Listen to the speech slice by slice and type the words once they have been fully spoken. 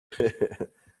So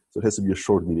it has to be a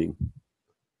short meeting.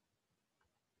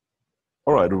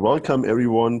 All right, welcome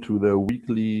everyone to the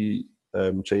weekly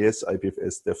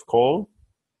js-ipfs dev call.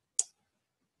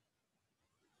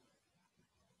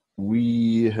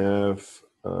 We have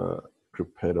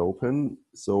prepared open.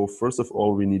 So first of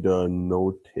all, we need a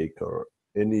note taker.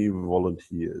 Any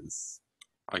volunteers?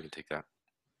 I can take that.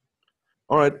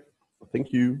 All right,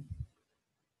 thank you.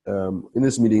 In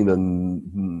this meeting,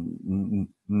 then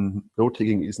note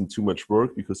taking isn't too much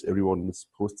work because everyone is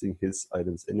posting his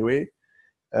items anyway.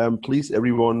 Please,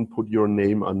 everyone, put your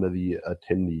name under the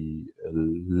attendee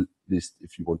list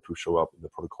if you want to show up in the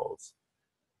protocols.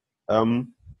 All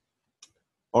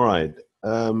right.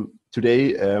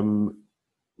 Today,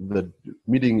 the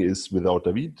meeting is without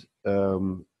David.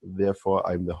 Therefore,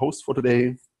 I'm the host for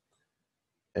today.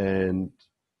 And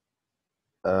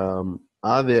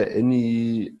are there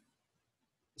any...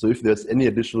 So if there's any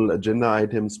additional agenda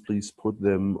items, please put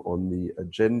them on the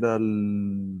agenda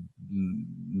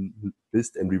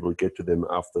list and we will get to them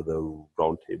after the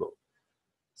roundtable.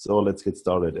 So let's get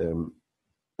started.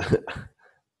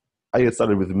 I get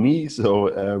started with me. So,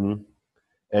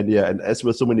 and as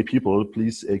with so many people,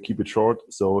 please keep it short.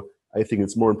 So I think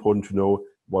it's more important to know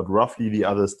what roughly the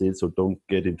others did, so don't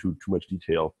get into too much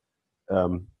detail.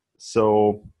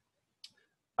 So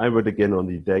I worked again on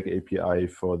the DAG API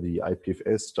for the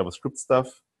IPFS JavaScript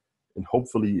stuff, and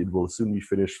hopefully it will soon be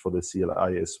finished for the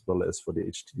CLI as well as for the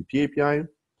HTTP API.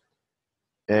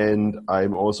 And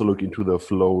I'm also looking into the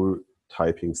flow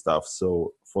typing stuff.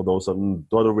 So for those who are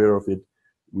not aware of it,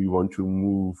 we want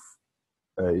to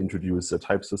introduce a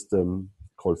type system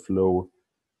called Flow,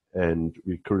 and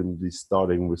we're currently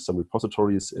starting with some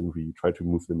repositories and we try to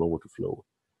move them over to Flow.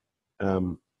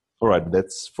 All right,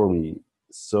 that's for me.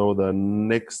 So the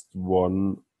next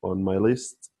one on my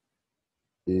list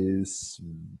is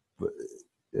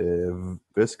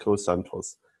Vesco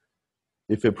Santos.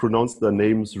 If I pronounce the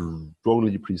names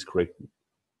wrongly, please correct me.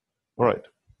 All right.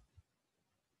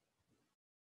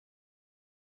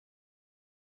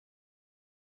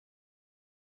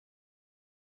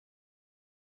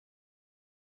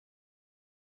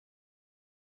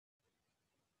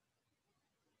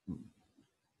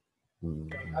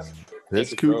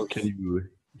 That's cool. Can you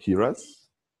hear us?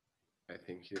 I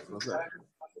think he's not there.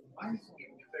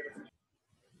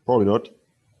 Probably not.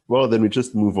 Well, then we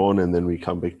just move on and then we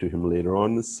come back to him later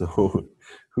on. So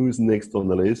who's next on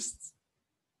the list?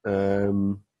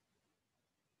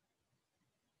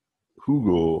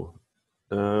 Hugo.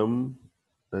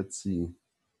 Let's see.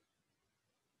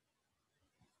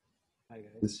 Hi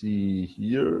guys. Is he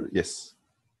here? Yes.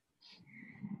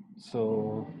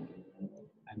 So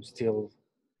I'm still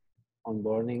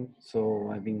onboarding, so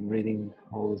I've been reading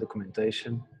all the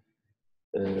documentation,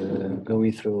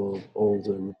 going through all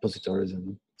the repositories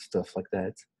and stuff like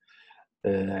that.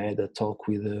 I had a talk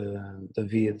with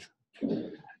David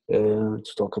to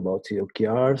talk about the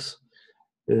OKRs.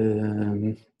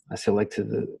 I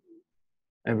selected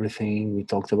everything, we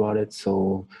talked about it,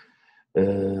 so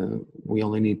we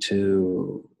only need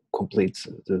to complete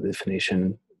the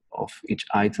definition of each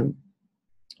item.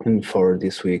 And for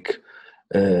this week,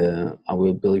 I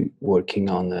will be working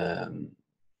on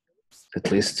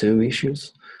at least 2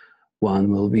 issues.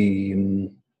 One will be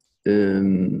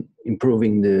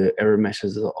improving the error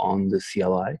messages on the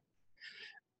CLI,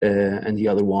 and the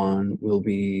other one will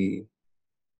be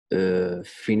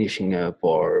finishing up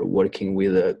or working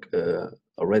with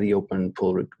already open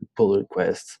pull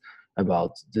requests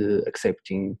about the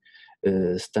accepting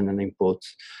standard input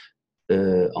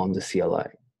on the CLI,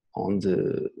 on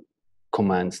the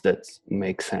commands that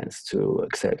make sense to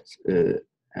accept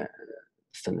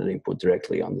standard input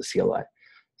directly on the CLI.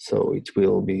 So it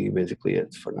will be basically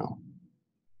it for now.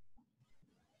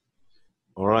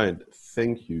 All right,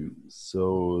 thank you.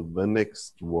 So the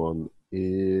next one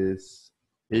is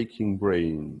Aching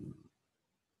Brain.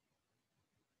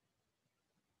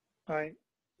 Hi.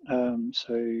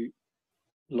 So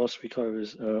last week I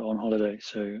was on holiday,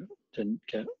 so didn't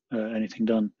get anything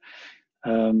done.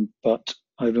 But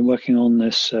I've been working on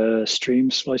this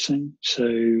stream splicing. So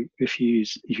if you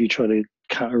try to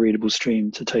cut a readable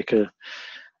stream to take an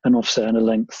offset and a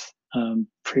length,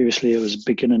 previously it was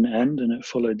begin and end, and it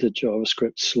followed the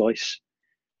JavaScript slice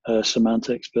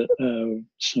semantics. But there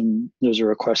was a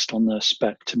request on the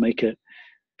spec to make it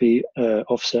be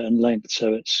offset and length,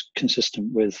 so it's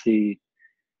consistent with the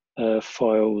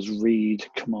files read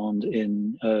command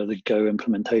in the Go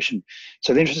implementation.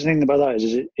 So the interesting thing about that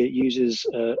is it uses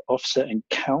offset and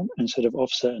count instead of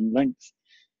offset and length,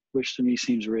 which to me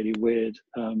seems really weird.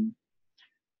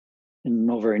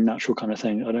 not very natural kind of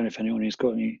thing. I don't know if anyone has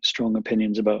got any strong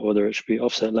opinions about whether it should be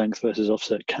offset length versus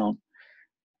offset count.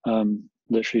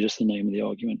 Literally just the name of the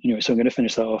argument. Anyway, so I'm going to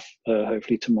finish that off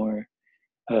hopefully tomorrow,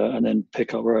 and then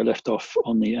pick up where I left off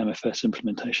on the MFS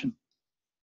implementation.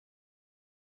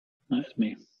 That's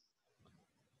me.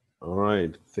 All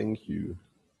right, thank you.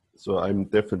 So I'm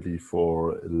definitely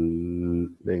for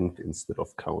length instead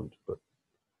of count, but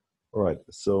all right.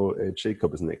 So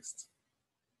Jacob is next.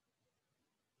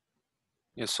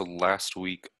 Yeah, so last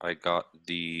week I got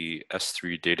the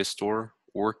S3 data store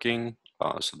working.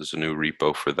 So there's a new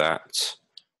repo for that.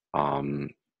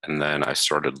 And then I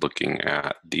started looking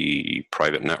at the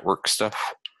private network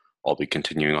stuff. I'll be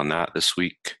continuing on that this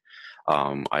week.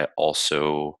 I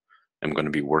also am going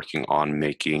to be working on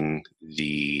making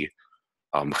the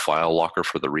file locker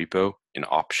for the repo an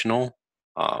optional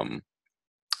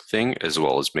thing, as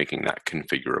well as making that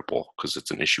configurable, because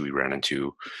it's an issue we ran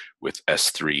into with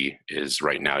S3 is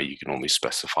right now you can only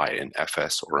specify an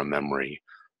FS or a memory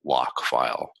lock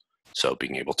file. So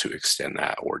being able to extend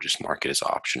that or just mark it as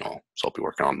optional. So I'll be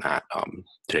working on that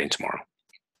today and tomorrow.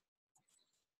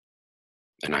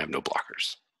 And I have no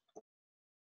blockers.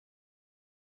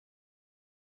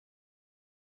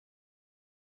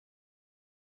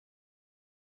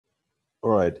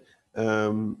 All right.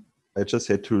 I just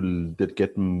had to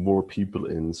get more people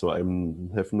in, so I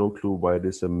have no clue why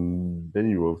this a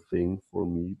manual thing for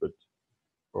me, but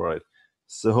all right.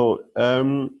 So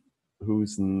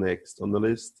who's next on the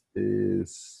list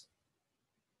is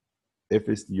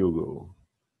FS Diogo.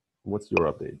 What's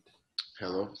your update?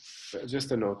 Hello.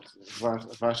 Just a note.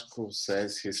 Vasco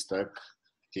says he's stuck.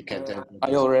 He can't enter.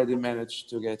 I already managed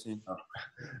to get in. Oh.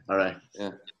 All right.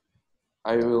 Yeah.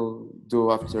 I will do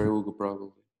after Hugo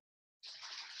probably.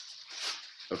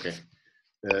 Okay.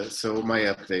 So my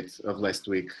update of last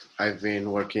week, I've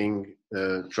been working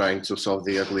trying to solve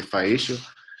the uglify issue.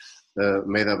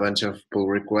 Made a bunch of pull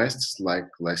requests like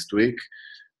last week.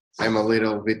 I'm a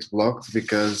little bit blocked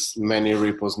because many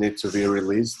repos need to be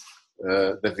released.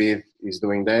 David is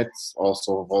doing that.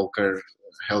 Also, Volker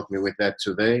helped me with that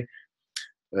today.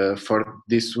 For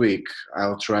this week,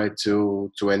 I'll try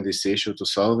to end this issue, to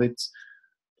solve it.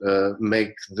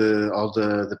 Make all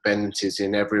the dependencies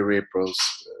in every repos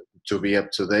to be up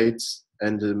to date,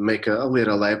 and make a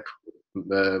little app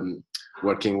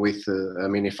working with a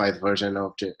minified version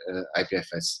of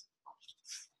ipfs.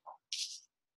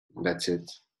 That's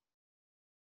it.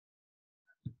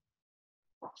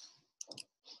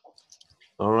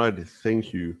 All right,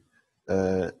 thank you.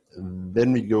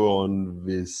 Then we go on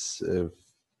with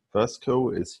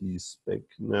Vasco. Is he back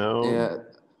now? Yeah.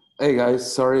 Hey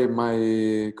guys, sorry,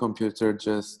 my computer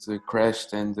just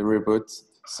crashed and reboot.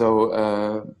 So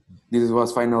this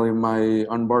was finally my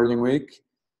onboarding week.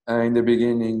 In the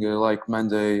beginning, like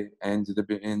Monday and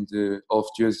the end of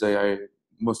Tuesday, I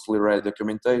mostly read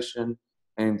documentation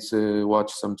and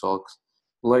watched some talks.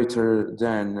 Later,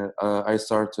 then I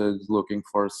started looking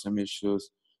for some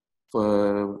issues,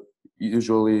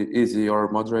 usually easy or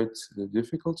moderate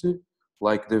difficulty,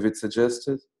 like David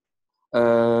suggested.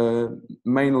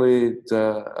 Mainly,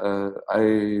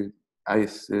 I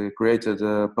created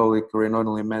a public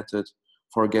read-only method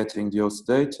for getting the host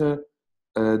data,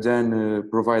 then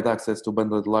provide access to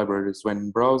bundled libraries when in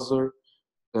browser,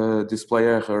 display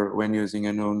error when using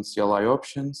unknown CLI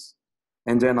options,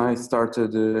 and then I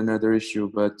started another issue,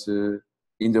 but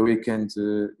in the weekend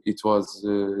it was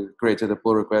created a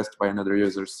pull request by another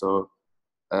user, so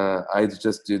I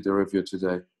just did the review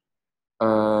today.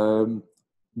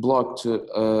 Blocked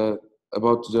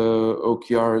about the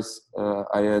OKRs,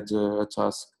 I had a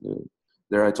task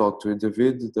there. I talked to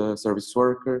David, the service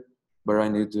worker, but I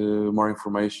need more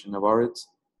information about it.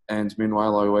 And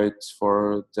meanwhile, I wait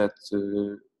for that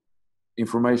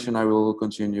information. I will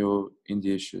continue in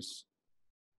the issues.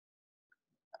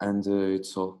 And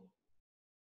it's all.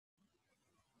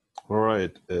 All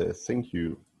right, thank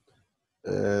you.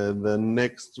 The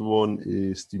next one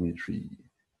is Dimitri.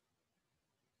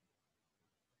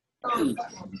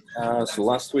 So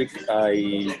last week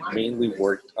I mainly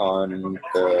worked on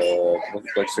the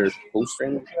multiplexer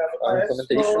poststring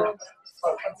implementation.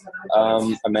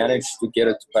 I managed to get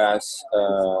it to pass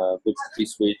with the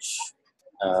switch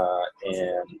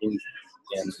and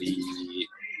the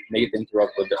make it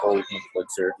interrupt with the whole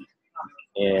multiplexer,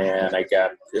 and I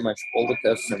got pretty much all the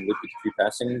tests on liquid free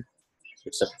passing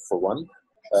except for one.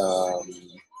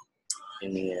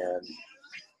 And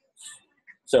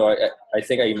so I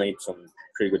think I made some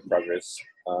pretty good progress.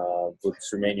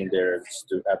 What's remaining there is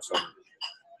to add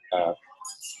some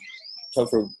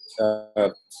tougher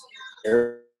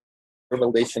error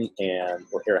validation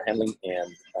or error handling,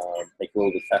 and make it a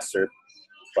little bit faster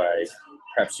by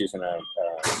perhaps using a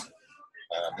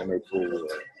memory pool or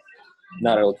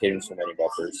not allocating so many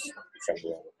buffers, which I'm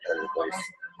doing all over the place.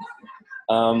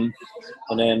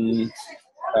 And then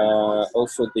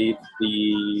also the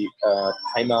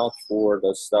timeout for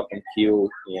the stop and kill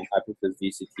in ipfs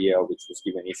VCTL, which was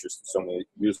giving issues to so many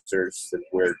users that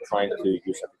were trying to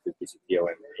use ipfs VCTL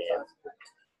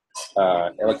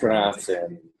and Electron apps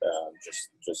and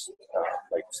just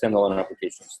like standalone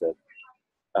applications that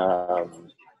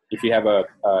if you have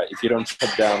if you don't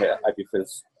shut down the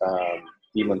ipfs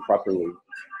daemon properly,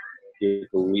 it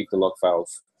will leave the log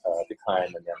files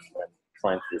behind, and then when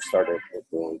trying to restart it, it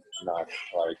will not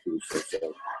allow you to do so.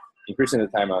 So increasing the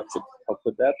timeout should help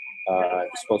with that.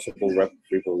 Disposable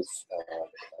repos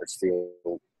are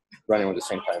still running with the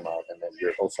same timeout, and then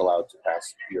you're also allowed to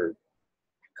pass your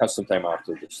custom timeout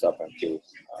to the stop and kill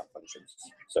functions.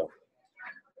 So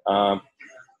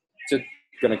just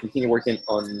gonna continue working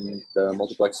on the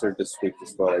multiplexer this week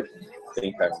as well. I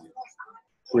think I'm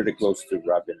pretty close to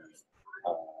wrapping.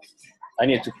 I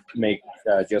need to make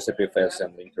js-ipfs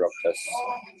and interrupt tests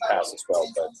pass as well,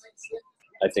 but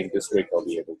I think this week I'll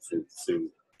be able to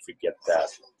get that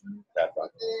done.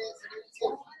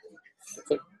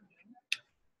 That's it.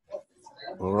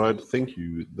 All right, thank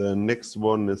you. The next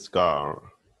one is Gar.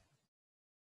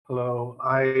 Hello.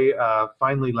 I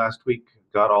finally last week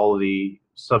got all the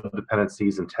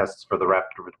sub-dependencies and tests for the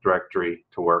Raptor directory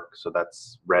to work, so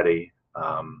that's ready.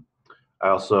 I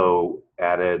also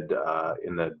added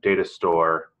in the data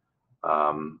store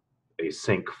a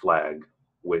sync flag,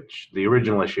 which the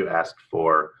original issue asked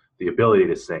for the ability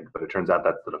to sync, but it turns out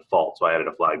that's the default, so I added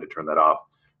a flag to turn that off,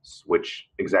 which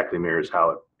exactly mirrors how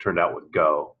it turned out with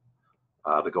Go,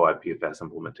 the Go ipfs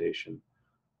implementation.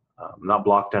 I'm not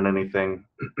blocked on anything.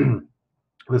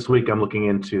 This week I'm looking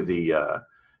into the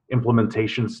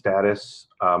implementation status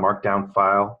markdown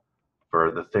file for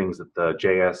the things that the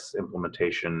JS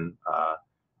implementation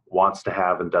wants to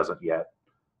have and doesn't yet.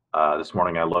 This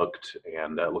morning I looked,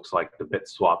 and it looks like the bit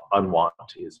swap unwant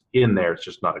is in there. It's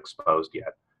just not exposed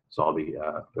yet. So I'll be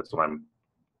that's what I'm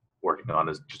working on,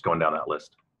 is just going down that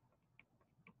list.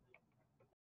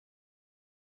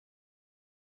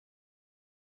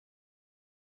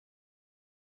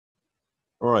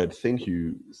 All right, thank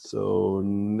you. So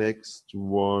next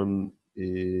one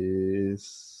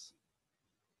is,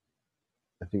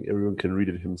 I think everyone can read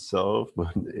it himself, but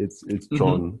it's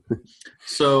John.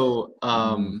 So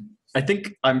I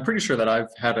think I'm pretty sure that I've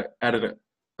added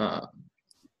a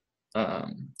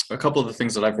couple of the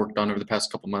things that I've worked on over the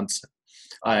past couple months.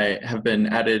 I have been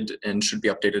added and should be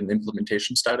updated in the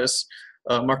implementation status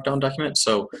markdown document.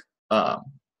 So I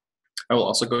will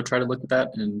also go try to look at that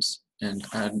and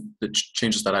add the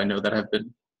changes that I know that have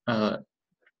been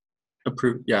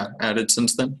approved, added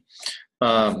since then,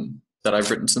 that I've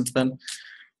written since then.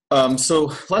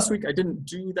 So last week I didn't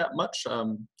do that much.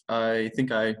 I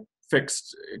think I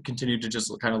continued to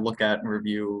just kind of look at and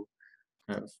review,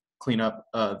 kind of clean up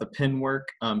the pin work.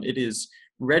 It is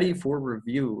ready for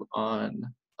review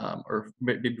on, or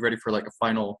maybe ready for like a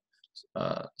final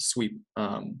sweep.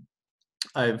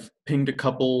 I've pinged a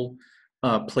couple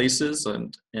places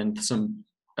and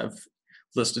I've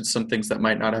listed some things that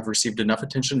might not have received enough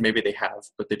attention. Maybe they have,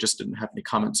 but they just didn't have any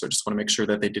comments. So I just want to make sure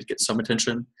that they did get some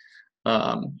attention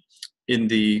in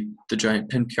the giant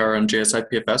pin PR on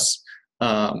js-ipfs.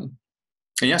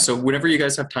 And yeah, so whenever you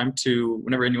guys have time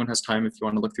whenever anyone has time, if you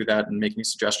want to look through that and make any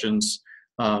suggestions,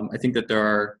 I think that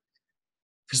there's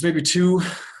maybe two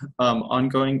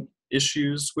ongoing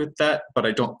issues with that, but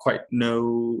I don't quite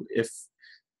know if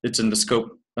it's in the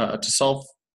scope to solve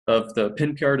of the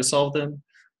pin PR to solve them,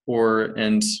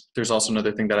 and there's also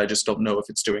another thing that I just don't know if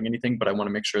it's doing anything, but I want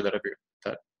to make sure that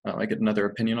I get another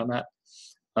opinion on that.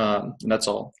 And that's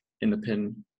all in the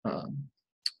pin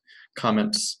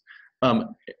comments.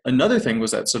 Another thing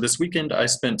was that, so this weekend I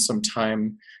spent some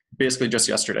time, basically just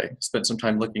yesterday, spent some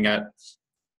time looking at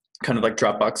kind of like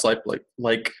Dropbox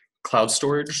like cloud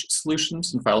storage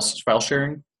solutions and file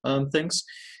sharing things,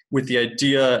 with the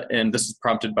idea, and this is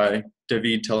prompted by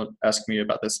David asking me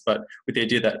about this, but with the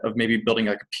idea of maybe building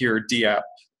like a pure D app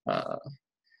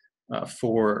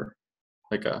for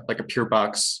like a pure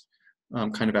box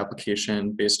kind of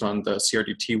application based on the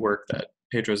CRDT work that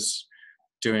Pedro's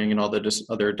doing and all the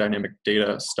other dynamic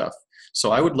data stuff.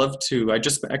 So I would love to, I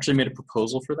just actually made a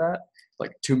proposal for that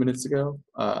like 2 minutes ago,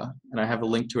 and I have a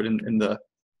link to it in the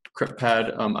crypt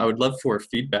pad. I would love for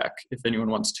feedback if anyone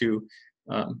wants to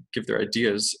give their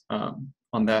ideas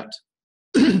on that.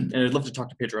 And I'd love to talk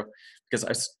to Pedro, because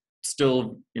I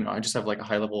still, I just have like a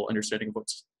high level understanding of what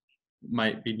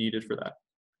might be needed for that.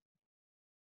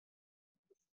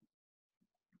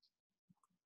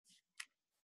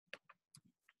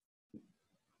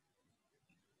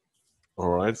 All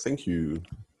right, thank you.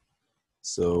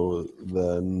 So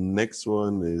the next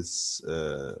one is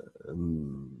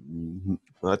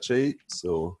Maciej.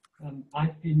 So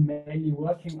I've been mainly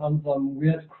working on some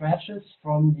weird crashes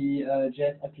from the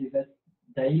js-ipfs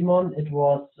daemon. It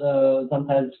was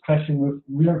sometimes crashing with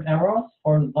weird errors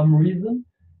for some reason,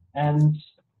 and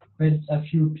with a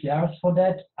few PRs for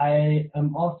that. I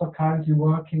am also currently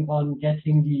working on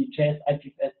getting the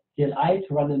js-ipfs CLI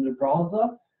to run in the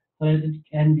browser, so that it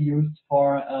can be used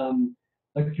for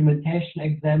documentation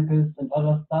examples and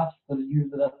other stuff, so the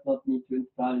user does not need to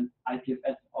install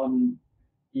IPFS on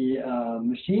the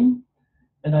machine.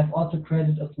 And I've also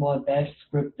created a small bash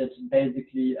script that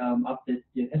basically updates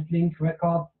DNS link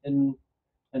records in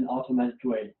an automated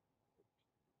way.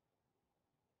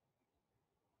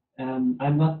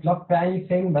 I'm not blocked by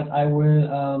anything, but I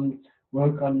will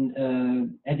work on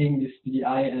adding this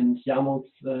BDI and YAMLs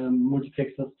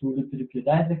multiplexers to libpdp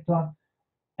dissector,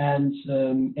 and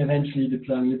eventually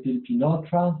deploying libpdp node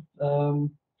trust.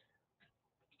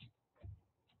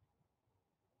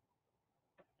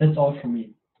 That's all from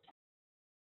me.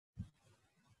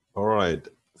 all right,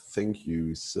 thank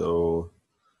you. So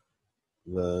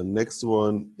the next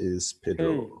one is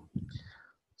Pedro. Hey.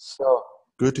 So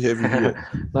good to have you here.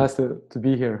 Nice to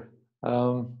be here.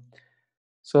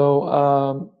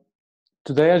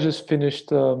 Today I just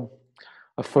finished a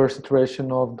first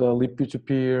iteration of the lib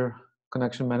peer-to-peer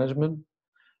connection management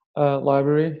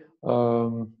library.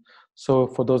 So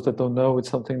for those that don't know, it's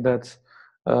something that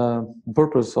the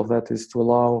purpose of that is to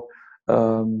allow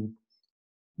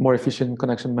more efficient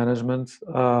connection management,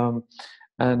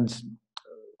 and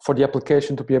for the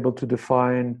application to be able to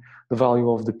define the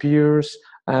value of the peers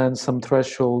and some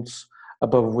thresholds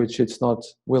above which it's not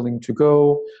willing to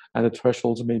go, and the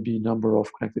thresholds may be number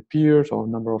of connected peers or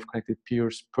number of connected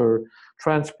peers per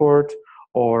transport,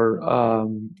 or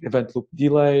event loop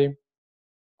delay,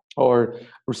 or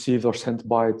received or sent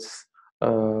bytes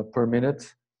per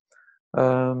minute.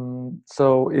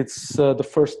 So it's the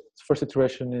first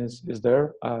iteration is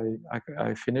there.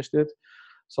 I finished it,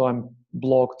 so I'm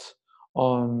blocked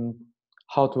on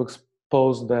how to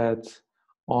expose that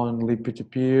on lib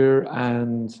peer-to-peer,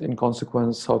 and in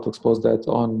consequence how to expose that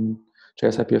on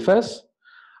js-ipfs.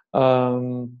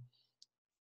 And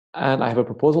I have a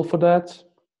proposal for that.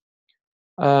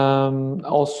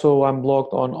 Also, I'm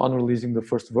blocked on releasing the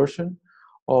first version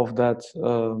of that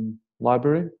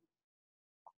library.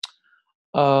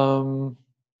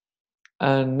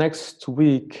 And next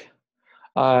week,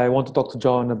 I want to talk to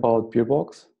John about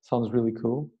Peerbox. Sounds really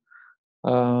cool.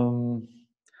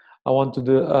 I want to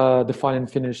define and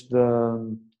finish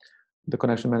the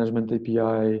connection management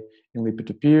API in lib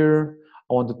peer-to-peer.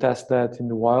 I want to test that in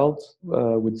the wild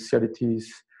with CRDTs,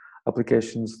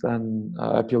 applications, and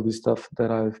IPLD stuff that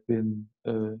I've been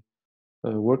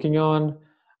working on.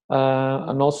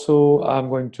 And also, I'm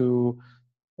going to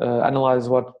analyze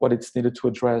what it's needed to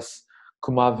address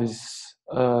Kumavi's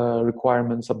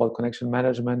requirements about connection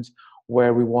management,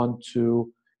 where we want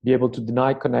to be able to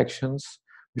deny connections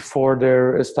before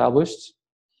they're established.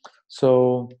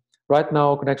 So right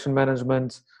now, connection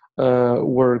management doesn't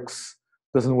work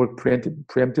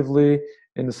preemptively,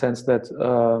 in the sense that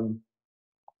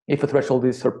if a threshold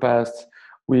is surpassed,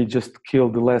 we just kill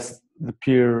the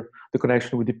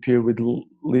connection with the peer with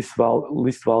least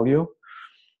value,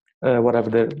 whatever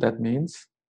that means,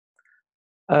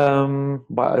 defined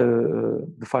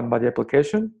by the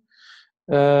application.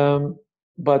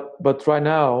 But right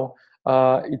now,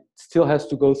 it still has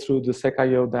to go through the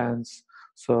SecIO dance,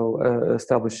 so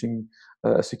establishing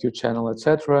a secure channel,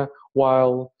 etc.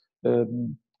 While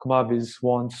Kumavis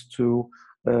wants to,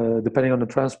 depending on the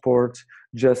transport,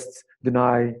 just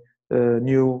deny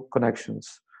new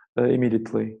connections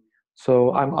immediately.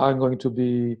 So I'm going to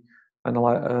be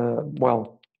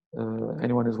anyone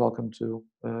is welcome to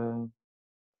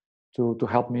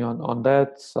help me on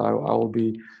that. So I will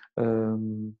be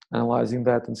analyzing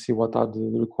that and see what are the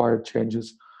required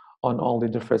changes on all the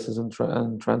interfaces and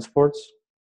transports,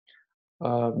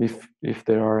 if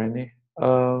there are any.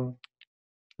 And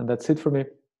that's it for me.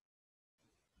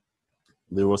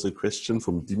 There was a question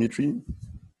from Dimitri.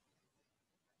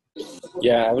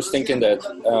 Yeah, I was thinking that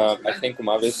I think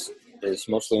Kumavis is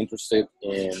mostly interested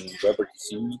in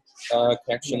WebRTC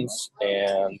connections,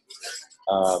 and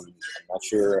I'm not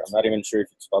sure. I'm not even sure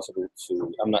if it's possible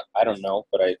to. I don't know,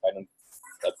 but I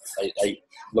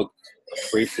looked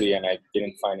briefly and I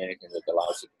didn't find anything that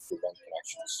allows it to prevent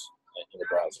connections in the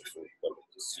browser for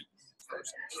WebRTC.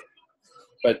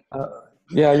 But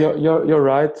yeah, you're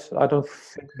right. I don't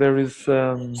think there is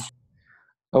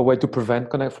a way to prevent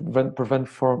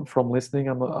from listening.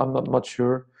 I'm not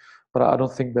sure, but I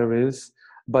don't think there is.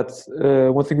 But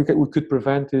one thing we could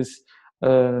prevent is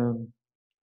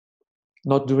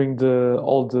not doing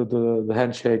the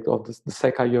handshake of the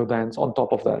SecIO dance on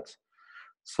top of that.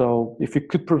 So if you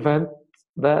could prevent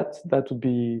that, that would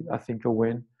be, I think, a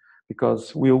win,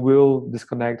 because we will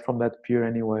disconnect from that peer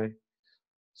anyway.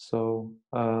 So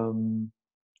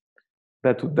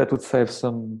that would save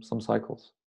some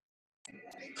cycles.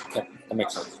 Yeah, that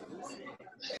makes sense.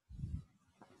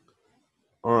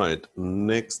 All right,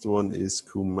 next one is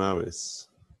Kumaris.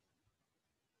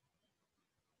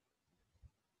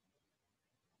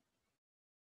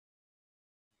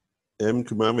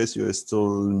 Kumaris, you are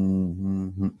still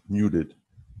muted.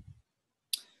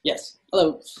 Yes,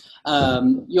 hello.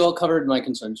 You all covered my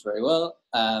concerns very well.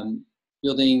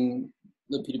 Building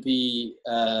the P2P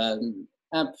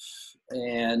app,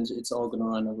 and it's all going to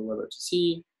run over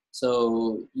WebRTC.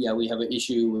 So yeah, we have an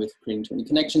issue with creating too many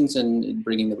connections and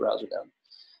bringing the browser down.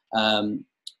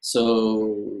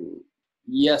 So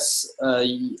yes,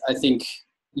 I think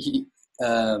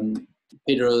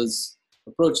Pedro's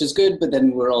approach is good, but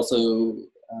then we're also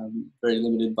very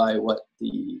limited by what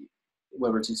the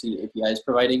WebRTC API is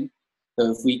providing.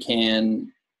 So if we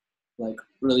can like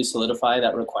really solidify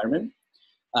that requirement,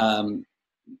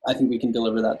 I think we can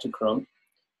deliver that to Chrome,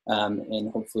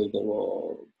 and hopefully they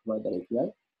will provide that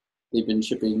API. They've been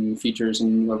shipping features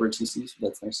in WebRTC, so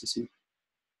that's nice to see.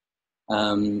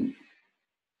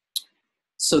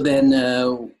 So then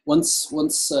once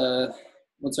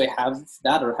I have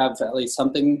that, or have at least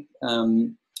something,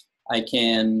 I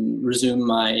can resume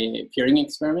my peering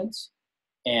experiments,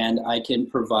 and I can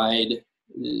provide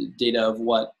data of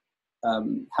what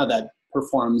how that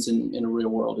performs in a real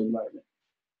world environment.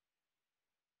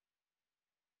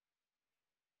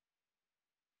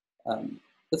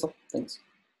 That's all. Thanks.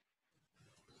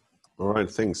 All right,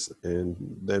 thanks. And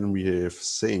then we have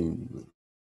Sane.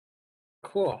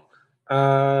 Cool.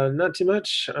 Not too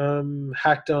much.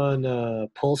 Hacked on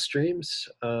pull streams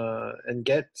and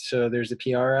Git, so there's a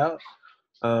PR out.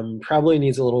 Probably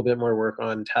needs a little bit more work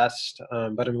on test,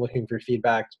 but I'm looking for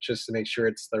feedback just to make sure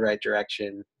it's the right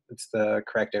direction, it's the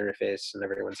correct interface, and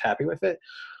everyone's happy with it.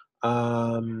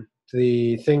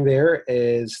 The thing there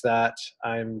is that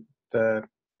I'm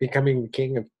becoming the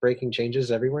king of breaking changes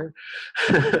everywhere.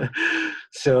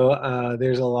 So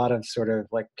there's a lot of sort of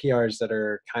like PRs that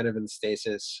are kind of in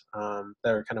stasis,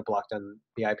 that are kind of blocked on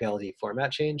the IPLD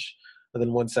format change. And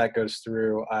then once that goes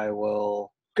through, I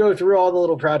will go through all the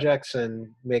little projects and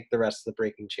make the rest of the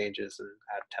breaking changes and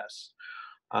add tests.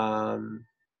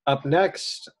 Up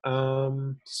next,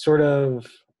 sort of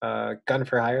gun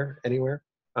for hire anywhere.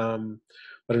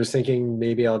 But I was thinking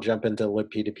maybe I'll jump into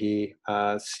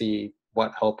libp2p, see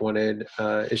what help wanted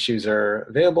issues are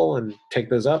available and take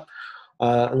those up.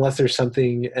 Unless there's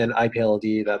something in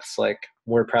IPLD that's like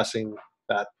more pressing,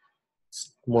 that's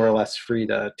more or less free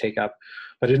to take up.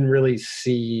 But I didn't really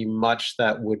see much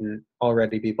that wouldn't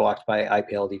already be blocked by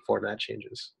IPLD format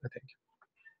changes, I think.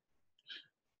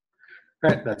 All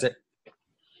right, that's it.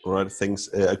 All right, thanks.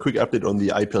 A quick update on the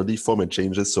IPLD format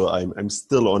changes. So I'm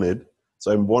still on it.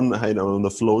 So I'm one hand on the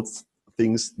floats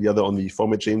things, the other on the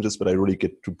format changes, but I really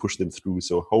get to push them through.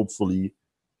 So hopefully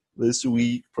this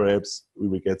week, perhaps we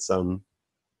will get some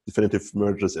definitive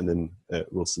mergers, and then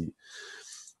we'll see.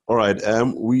 All right,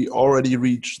 we already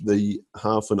reached the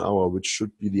half an hour, which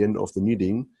should be the end of the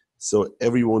meeting. So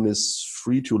everyone is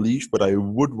free to leave, but I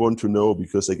would want to know,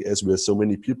 because like as we are so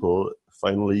many people,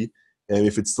 finally,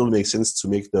 if it still makes sense to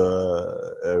make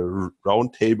the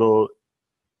round table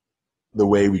the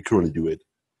way we currently do it.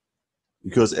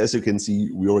 Because as you can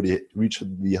see, we already reached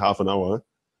the half an hour.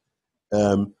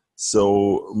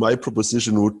 So my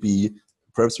proposition would be,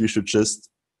 perhaps we should just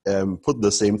put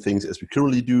the same things as we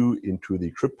currently do into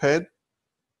the crypt pad.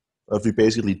 But we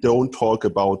basically don't talk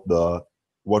about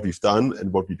what we've done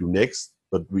and what we do next,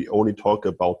 but we only talk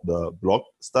about the blog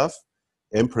stuff,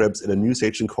 and perhaps in a new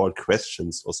section called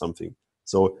questions or something.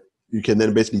 So you can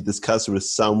then basically discuss with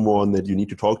someone that you need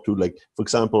to talk to. Like, for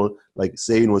example, like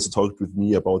Zane wants to talk with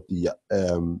me about the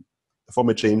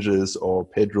format changes, or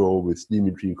Pedro with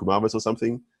Dimitri and Kumaris or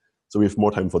something. So we have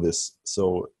more time for this.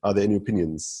 So are there any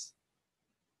opinions?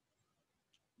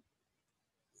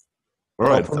 All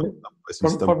right. For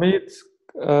me, it's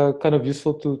kind of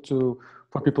useful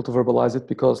for people to verbalize it,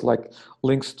 because like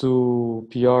links to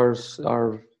PRs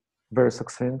are very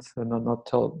succinct and not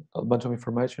tell a bunch of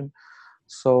information.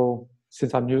 So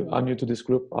since I'm new to this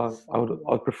group, I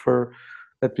would prefer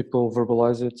that people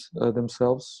verbalize it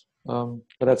themselves. But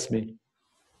that's me.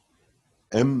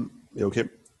 Okay.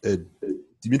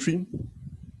 Dimitri?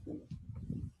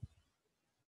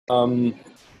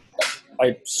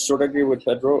 I sort of agree with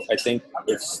Pedro. I think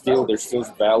there's still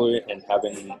value in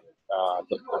having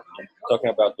talking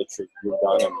about what you've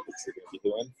done and what you're going to be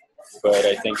doing. But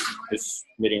I think this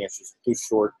meeting is just too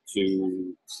short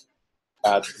to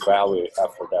add value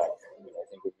after that. I mean, I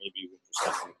think maybe we just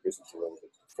have to increase it to a little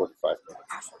bit, 45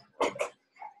 minutes.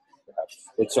 Perhaps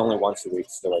it's only once a week,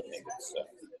 so I think it's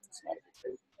not a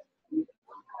big deal.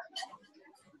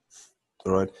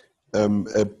 All right.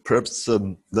 Perhaps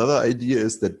another idea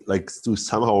is that, like, to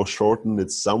somehow shorten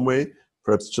it some way.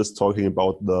 Perhaps just talking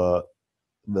about the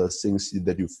things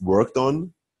that you've worked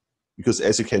on, because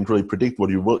as you can't really predict what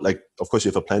you will, like, of course you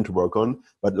have a plan to work on,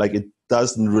 but like it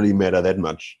doesn't really matter that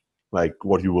much, like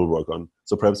what you will work on.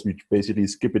 So perhaps we basically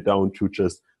skip it down to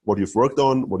just what you've worked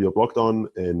on, what you're blocked on,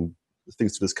 and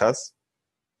things to discuss,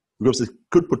 because it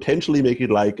could potentially make it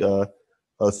like a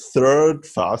third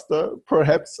faster,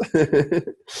 perhaps,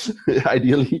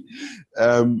 ideally,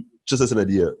 just as an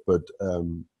idea. But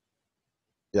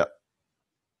yeah,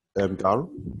 Garo?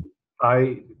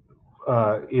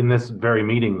 In this very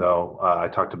meeting, though, I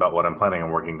talked about what I'm planning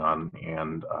on working on,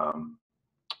 and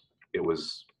it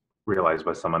was realized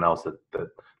by someone else that the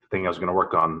thing I was going to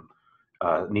work on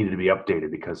needed to be updated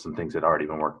because some things had already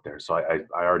been worked there. So I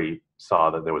already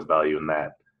saw that there was value in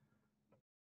that.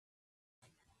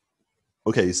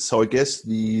 Okay, so I guess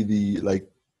the like,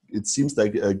 it seems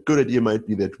like a good idea might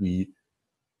be that we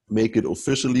make it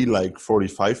officially like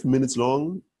 45 minutes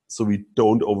long, so we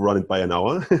don't overrun it by an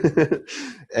hour.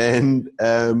 And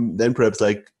then perhaps,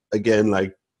 like, again,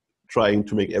 like trying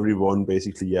to make everyone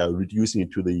basically reducing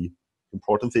it to the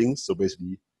important things. So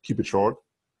basically keep it short.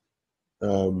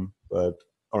 But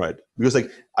all right, because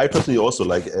like I personally also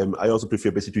like I also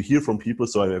prefer basically to hear from people.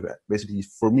 So I basically,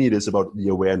 for me, it is about the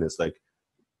awareness, like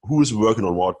who is working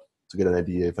on what, to get an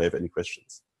idea if I have any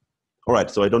questions. All right,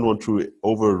 so I don't want to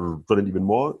overrun it even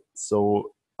more.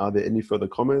 So are there any further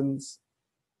comments?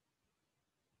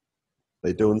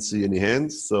 I don't see any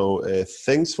hands. So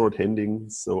thanks for attending.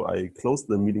 So I close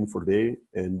the meeting for today,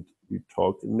 and we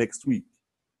talk next week.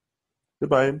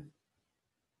 Goodbye.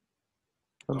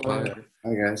 Bye-bye.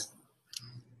 Hi guys.